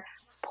towns that are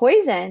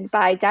poisoned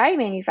by dye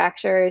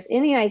manufacturers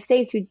in the United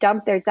States who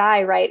dump their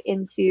dye right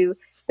into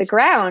the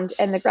ground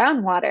and the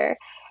groundwater.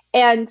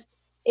 And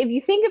if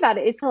you think about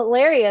it, it's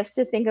hilarious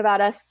to think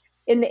about us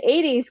in the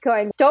 80s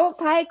going, don't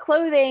buy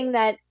clothing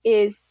that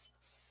is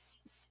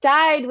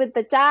dyed with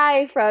the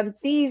dye from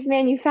these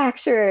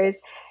manufacturers.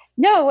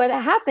 No, what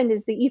happened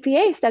is the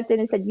EPA stepped in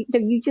and said,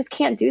 you just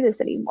can't do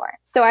this anymore.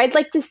 So I'd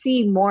like to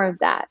see more of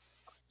that.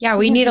 Yeah,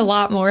 we need a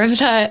lot more of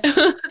that.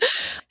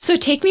 So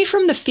take me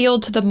from the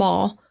field to the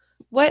mall.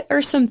 What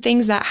are some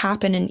things that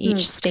happen in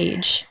each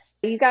stage?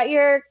 You got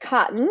your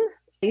cotton.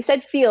 You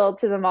said field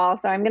to the mall,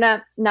 so I'm going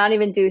to not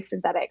even do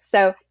synthetic.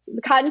 So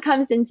the cotton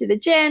comes into the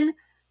gin.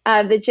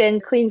 The gin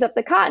cleans up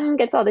the cotton,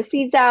 gets all the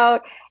seeds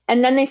out,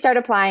 and then they start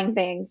applying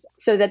things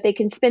so that they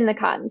can spin the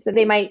cotton. So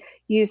they might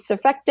use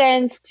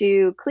surfactants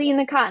to clean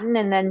the cotton,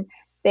 and then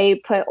they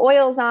put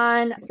oils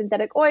on,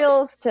 synthetic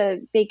oils, to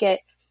make it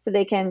so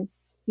they can,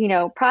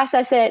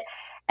 process it.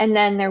 And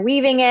then they're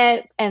weaving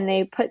it and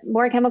they put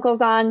more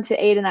chemicals on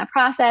to aid in that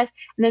process.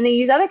 And then they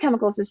use other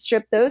chemicals to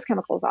strip those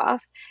chemicals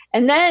off.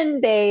 And then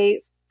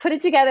they put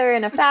it together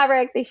in a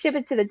fabric. They ship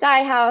it to the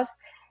dye house.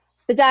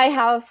 The dye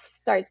house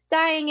starts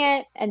dyeing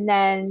it. And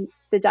then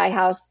the dye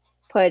house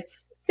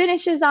puts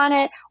finishes on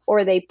it,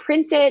 or they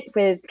print it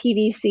with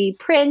PVC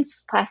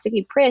prints,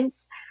 plasticky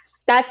prints.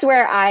 That's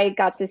where I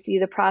got to see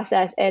the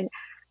process. And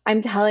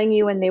I'm telling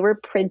you, when they were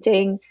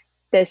printing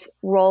this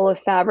roll of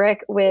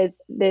fabric with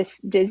this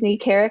Disney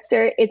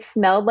character, it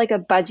smelled like a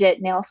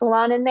budget nail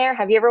salon in there.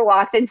 Have you ever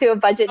walked into a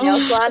budget nail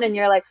salon and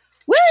you're like,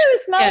 woo,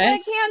 smells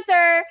like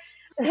cancer?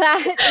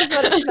 That is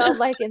what it smelled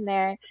like in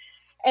there.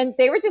 And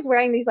they were just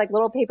wearing these like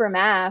little paper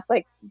masks,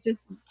 like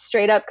just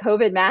straight up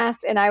COVID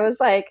masks. And I was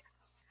like,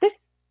 this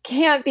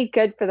can't be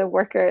good for the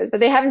workers, but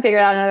they haven't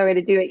figured out another way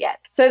to do it yet.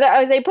 So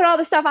they put all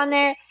the stuff on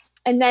there.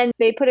 And then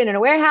they put it in a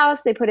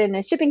warehouse, they put it in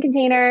a shipping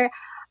container.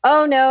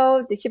 Oh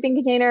no, the shipping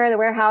container, the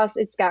warehouse,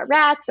 it's got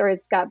rats or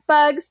it's got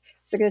bugs.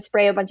 They're going to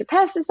spray a bunch of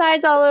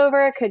pesticides all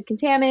over, could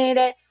contaminate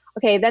it.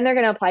 Okay, then they're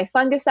going to apply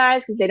fungicides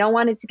because they don't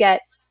want it to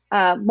get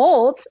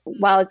mold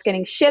while it's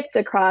getting shipped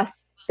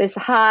across this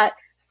hot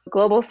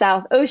global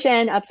South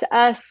Ocean up to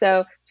us.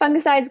 So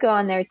fungicides go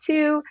on there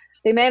too.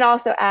 They might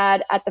also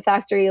add at the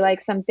factory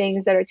like some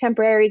things that are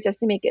temporary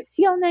just to make it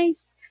feel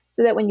nice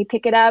so that when you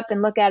pick it up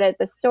and look at it at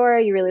the store,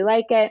 you really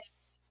like it.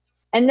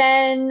 And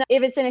then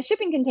if it's in a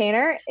shipping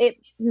container, it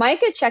might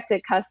get checked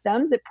at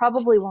customs. It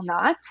probably will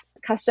not.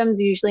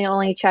 Customs usually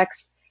only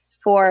checks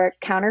for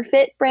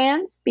counterfeit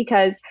brands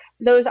because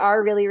those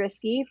are really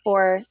risky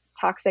for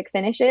toxic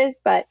finishes.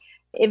 But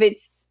if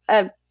it's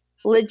a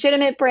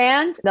legitimate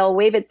brand, they'll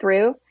wave it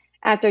through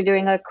after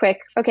doing a quick,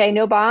 okay,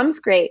 no bombs,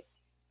 great,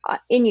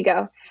 in you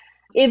go.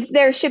 If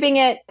they're shipping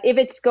it, if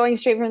it's going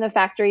straight from the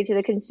factory to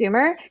the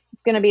consumer,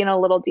 it's going to be in a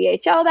little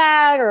DHL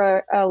bag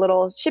or a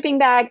little shipping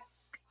bag.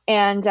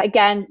 And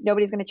again,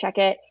 nobody's going to check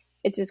it.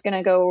 It's just going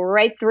to go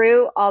right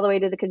through all the way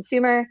to the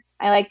consumer.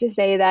 I like to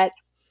say that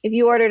if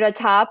you ordered a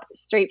top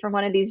straight from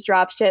one of these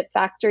dropship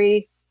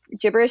factory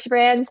gibberish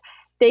brands,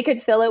 they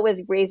could fill it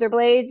with razor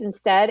blades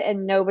instead,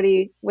 and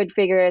nobody would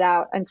figure it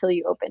out until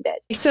you opened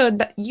it. So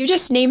you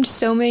just named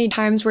so many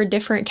times where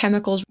different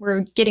chemicals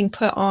were getting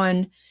put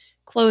on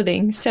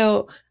clothing.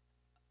 So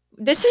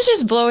this is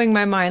just blowing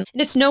my mind.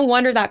 And it's no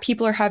wonder that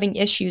people are having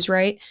issues,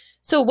 right?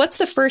 So what's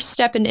the first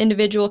step an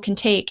individual can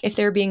take if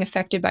they're being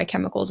affected by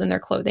chemicals in their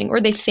clothing or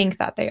they think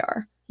that they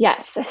are?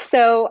 Yes.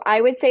 So I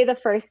would say the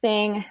first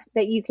thing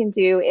that you can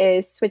do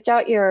is switch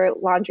out your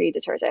laundry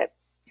detergent.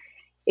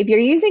 If you're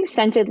using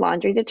scented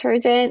laundry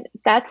detergent,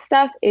 that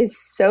stuff is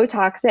so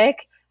toxic,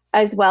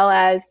 as well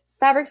as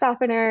fabric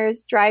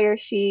softeners, dryer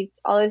sheets,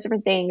 all those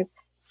different things.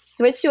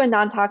 Switch to a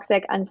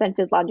non-toxic,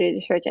 unscented laundry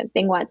detergent,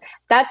 thing one.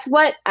 That's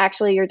what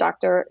actually your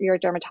doctor, your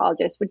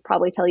dermatologist would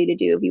probably tell you to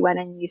do if you went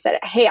in and you said,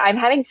 hey, I'm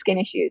having skin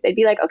issues. They'd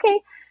be like, okay,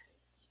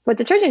 what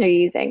detergent are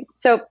you using?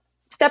 So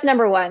step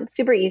number one,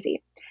 super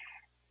easy.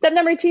 Step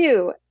number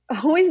two,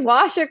 always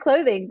wash your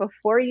clothing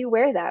before you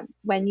wear them,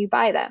 when you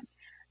buy them.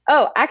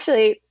 Oh,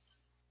 actually,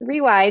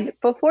 rewind.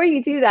 Before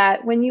you do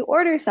that, when you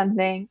order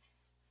something,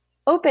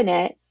 open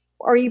it,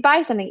 or you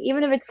buy something,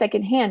 even if it's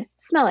secondhand,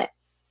 smell it.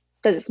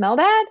 Does it smell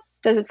bad?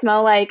 Does it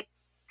smell like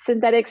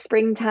synthetic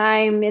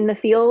springtime in the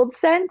field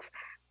scent?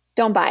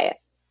 Don't buy it.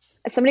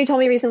 Somebody told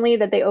me recently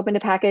that they opened a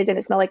package and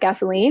it smelled like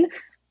gasoline.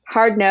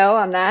 Hard no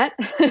on that.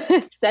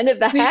 Send it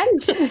back.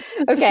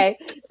 Okay.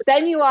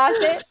 Then you wash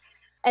it.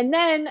 And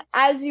then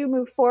as you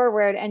move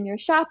forward and you're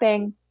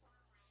shopping,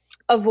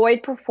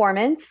 avoid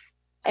performance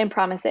and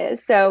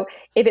promises. So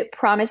if it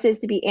promises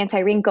to be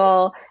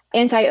anti-wrinkle,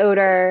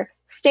 anti-odor,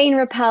 stain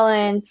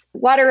repellent,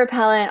 water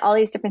repellent, all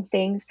these different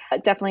things,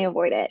 definitely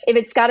avoid it. If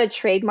it's got a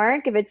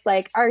trademark, if it's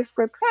like our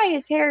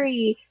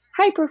proprietary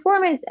high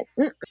performance,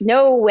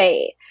 no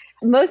way.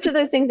 Most of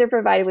those things are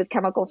provided with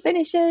chemical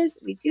finishes.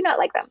 We do not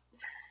like them.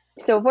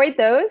 So avoid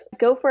those.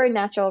 Go for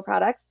natural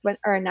products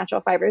or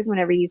natural fibers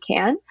whenever you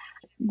can.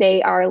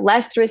 They are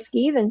less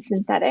risky than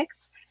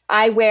synthetics.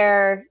 I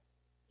wear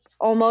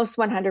almost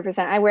 100%.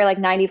 I wear like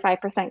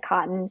 95%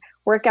 cotton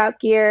workout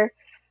gear.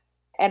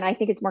 And I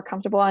think it's more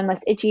comfortable and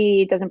less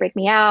itchy. It doesn't break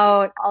me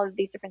out, all of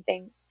these different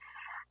things.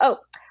 Oh,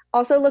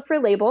 also look for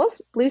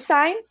labels. Blue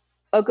Sign,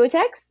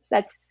 Okotex,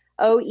 that's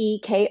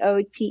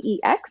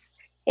Oekotex,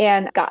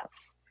 and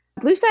GOTS.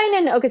 Blue Sign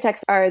and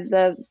Okotex are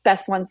the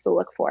best ones to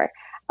look for.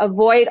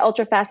 Avoid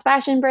ultra fast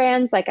fashion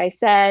brands, like I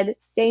said,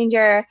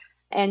 danger,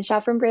 and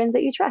shop from brands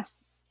that you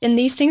trust. And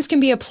these things can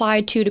be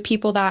applied to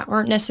people that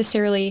aren't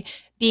necessarily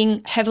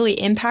being heavily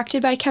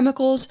impacted by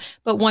chemicals,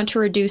 but want to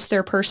reduce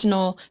their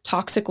personal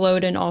toxic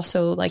load and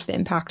also like the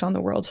impact on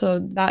the world. So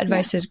that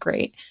advice is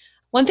great.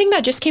 One thing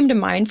that just came to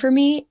mind for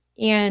me,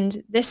 and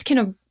this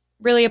can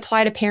really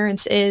apply to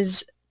parents,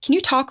 is can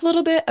you talk a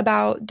little bit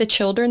about the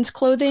children's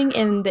clothing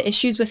and the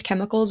issues with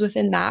chemicals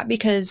within that?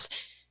 Because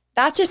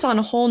that's just on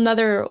a whole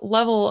nother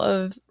level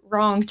of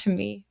wrong to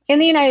me. In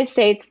the United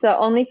States, the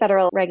only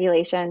federal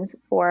regulations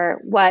for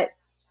what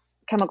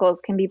chemicals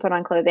can be put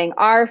on clothing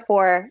are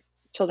for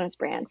children's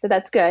brands. So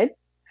that's good.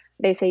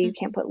 They say you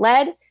can't put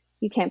lead,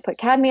 you can't put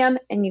cadmium,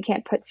 and you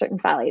can't put certain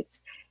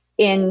phthalates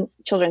in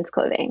children's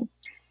clothing.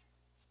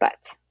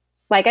 But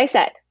like I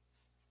said,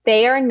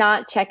 they are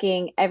not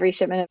checking every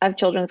shipment of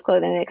children's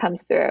clothing that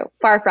comes through.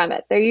 Far from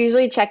it. They're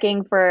usually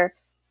checking for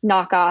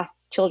knockoff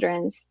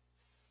children's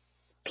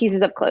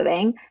pieces of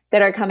clothing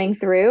that are coming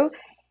through.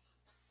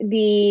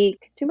 The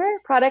Consumer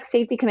Product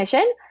Safety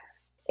Commission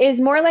is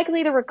more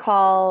likely to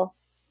recall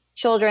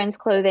children's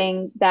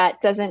clothing that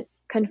doesn't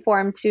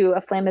conform to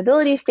a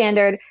flammability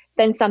standard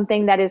than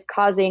something that is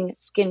causing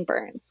skin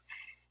burns.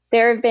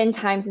 There have been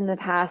times in the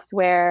past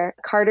where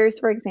Carter's,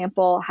 for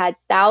example, had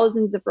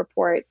thousands of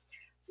reports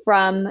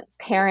from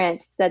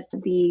parents that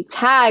the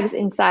tags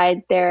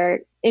inside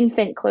their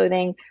infant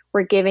clothing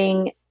were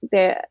giving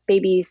the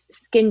babies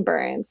skin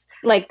burns.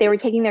 Like they were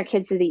taking their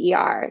kids to the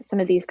ER, some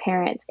of these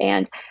parents,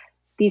 and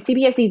the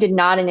CPSC did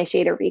not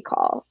initiate a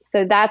recall.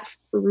 So that's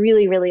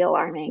really, really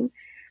alarming.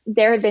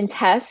 There had been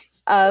tests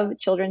of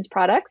children's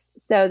products.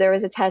 So there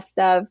was a test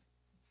of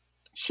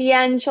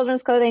Shein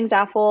children's clothing,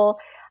 Zaful,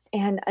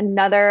 and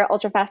another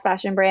ultra fast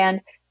fashion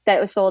brand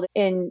that was sold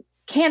in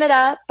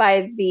Canada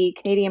by the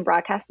Canadian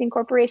Broadcasting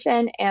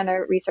Corporation and a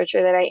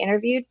researcher that I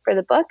interviewed for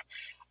the book.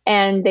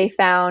 And they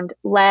found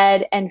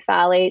lead and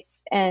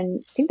phthalates,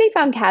 and I think they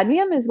found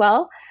cadmium as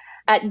well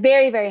at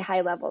very, very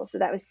high levels. So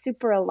that was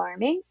super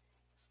alarming.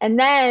 And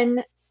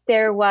then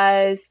there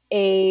was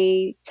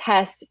a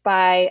test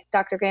by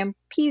Dr. Graham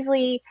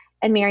Peasley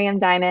and Miriam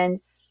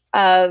Diamond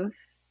of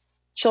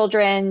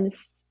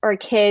children's or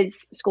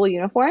kids' school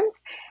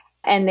uniforms,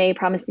 and they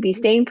promised to be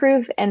stain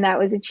proof. And that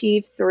was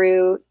achieved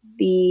through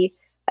the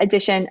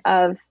addition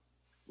of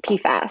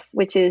PFAS,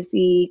 which is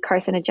the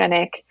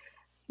carcinogenic,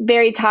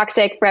 very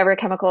toxic forever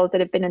chemicals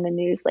that have been in the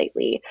news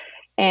lately.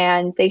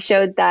 And they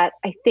showed that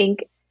I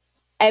think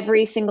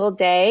every single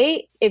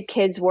day, if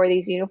kids wore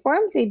these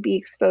uniforms, they'd be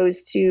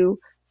exposed to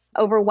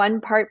over 1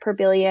 part per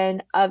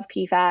billion of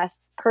PFAS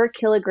per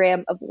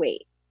kilogram of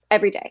weight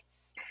every day.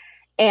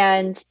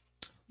 And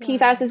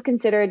PFAS is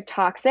considered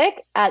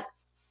toxic at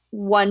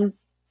 1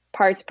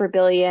 parts per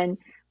billion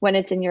when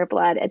it's in your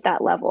blood at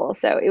that level.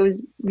 So it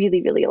was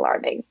really, really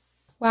alarming.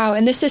 Wow.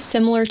 And this is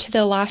similar to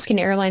the Alaskan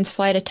Airlines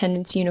flight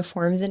attendants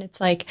uniforms. And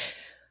it's like,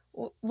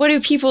 what do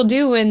people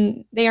do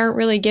when they aren't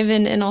really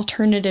given an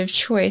alternative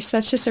choice?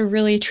 That's just a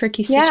really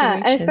tricky situation.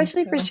 Yeah, and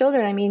especially for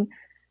children. I mean,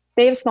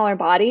 they have smaller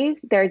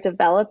bodies. They're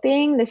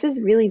developing. This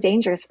is really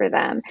dangerous for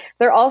them.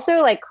 They're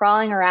also like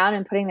crawling around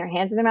and putting their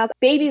hands in their mouth.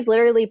 Babies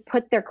literally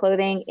put their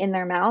clothing in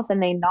their mouth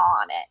and they gnaw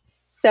on it.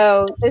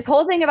 So this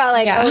whole thing about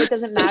like, oh, it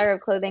doesn't matter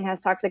if clothing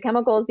has toxic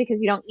chemicals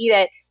because you don't eat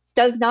it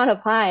does not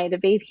apply to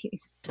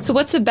babies. So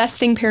what's the best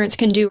thing parents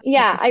can do?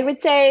 Yeah, I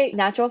would say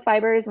natural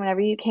fibers whenever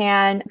you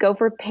can. Go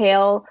for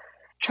pale.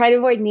 Try to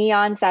avoid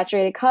neon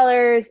saturated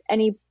colors.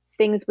 Any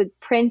things with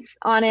prints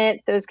on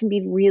it, those can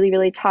be really,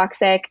 really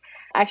toxic.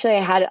 Actually,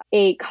 I had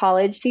a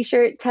college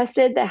t-shirt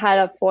tested that had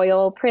a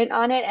foil print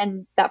on it,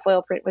 and that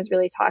foil print was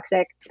really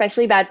toxic,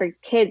 especially bad for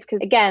kids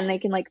because, again, they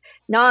can like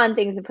gnaw on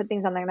things and put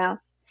things on their mouth.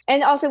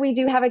 And also, we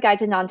do have a guide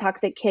to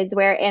non-toxic kids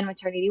wear and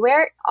maternity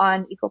wear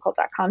on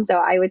ecocult.com, so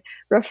I would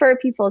refer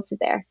people to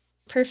there.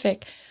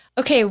 Perfect.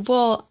 Okay,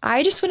 well,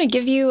 I just want to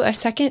give you a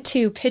second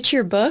to pitch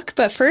your book,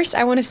 but first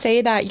I want to say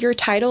that your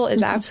title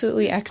is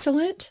absolutely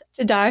excellent.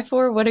 To Die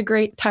For, what a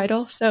great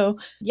title. So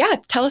yeah,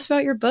 tell us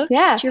about your book.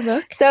 Yeah. What's your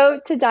book? So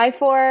To Die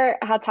For,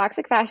 How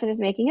Toxic Fashion is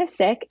Making Us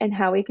Sick and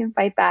How We Can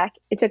Fight Back.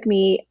 It took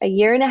me 1.5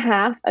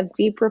 years of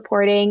deep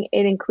reporting.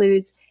 It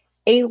includes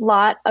a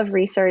lot of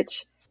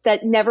research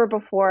that never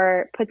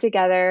before put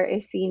together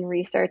is seen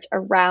research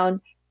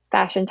around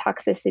fashion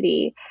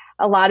toxicity.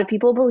 A lot of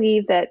people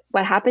believe that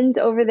what happens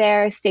over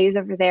there stays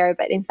over there,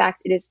 but in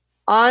fact, it is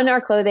on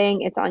our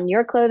clothing, it's on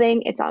your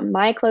clothing, it's on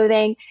my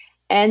clothing,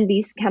 and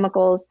these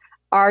chemicals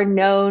are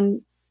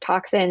known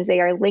toxins.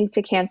 They are linked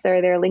to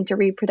cancer, they're linked to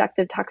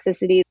reproductive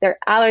toxicity, they're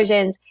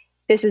allergens.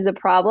 This is a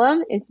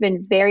problem. It's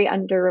been very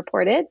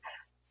underreported,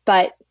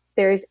 but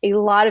there's a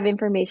lot of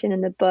information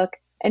in the book,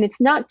 and it's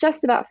not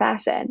just about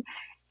fashion.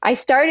 I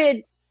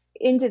started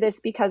into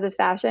this because of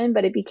fashion,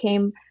 but it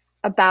became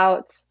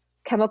about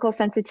chemical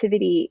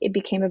sensitivity. It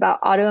became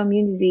about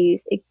autoimmune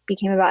disease. It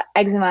became about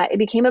eczema. It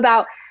became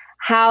about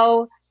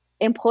how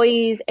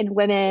employees and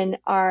women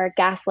are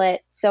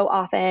gaslit so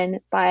often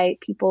by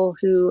people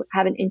who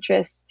have an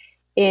interest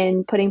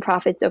in putting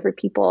profits over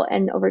people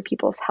and over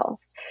people's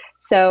health.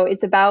 So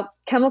it's about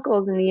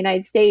chemicals in the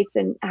United States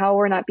and how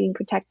we're not being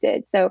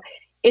protected. So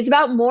it's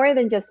about more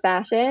than just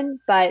fashion,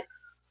 but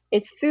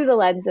it's through the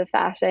lens of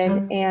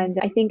fashion. And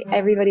I think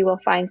everybody will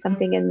find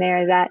something in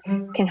there that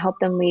can help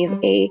them live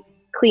a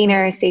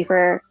cleaner,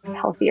 safer,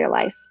 healthier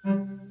life.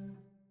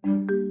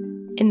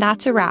 And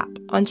that's a wrap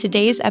on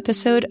today's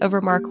episode of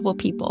Remarkable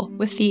People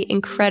with the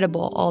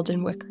incredible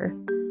Alden Wicker.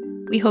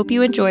 We hope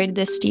you enjoyed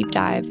this deep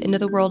dive into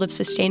the world of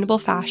sustainable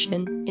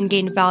fashion and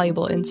gained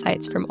valuable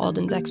insights from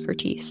Alden's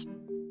expertise.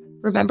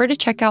 Remember to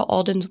check out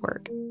Alden's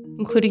work,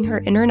 including her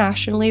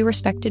internationally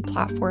respected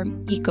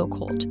platform,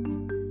 EcoCult,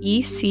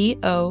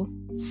 ECOCULT,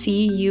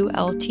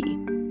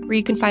 where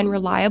you can find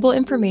reliable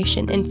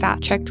information and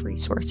fact-checked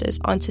resources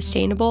on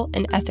sustainable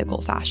and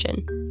ethical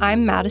fashion.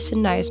 I'm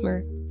Madison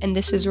Neismer, and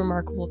this is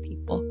Remarkable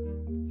People.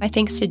 My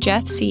thanks to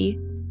Jeff C.,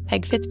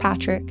 Peg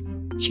Fitzpatrick,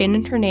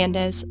 Shannon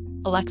Hernandez,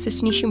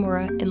 Alexis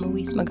Nishimura, and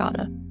Luis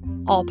Magana,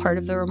 all part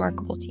of the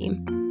Remarkable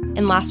team.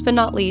 And last but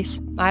not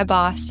least, my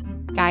boss,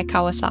 Guy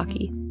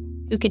Kawasaki,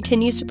 who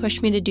continues to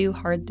push me to do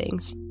hard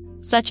things,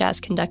 such as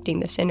conducting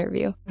this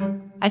interview.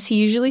 As he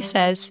usually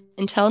says,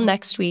 until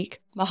next week,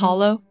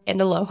 mahalo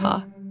and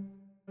aloha.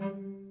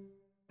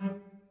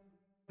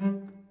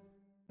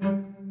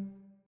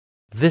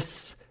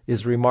 This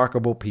is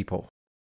Remarkable People.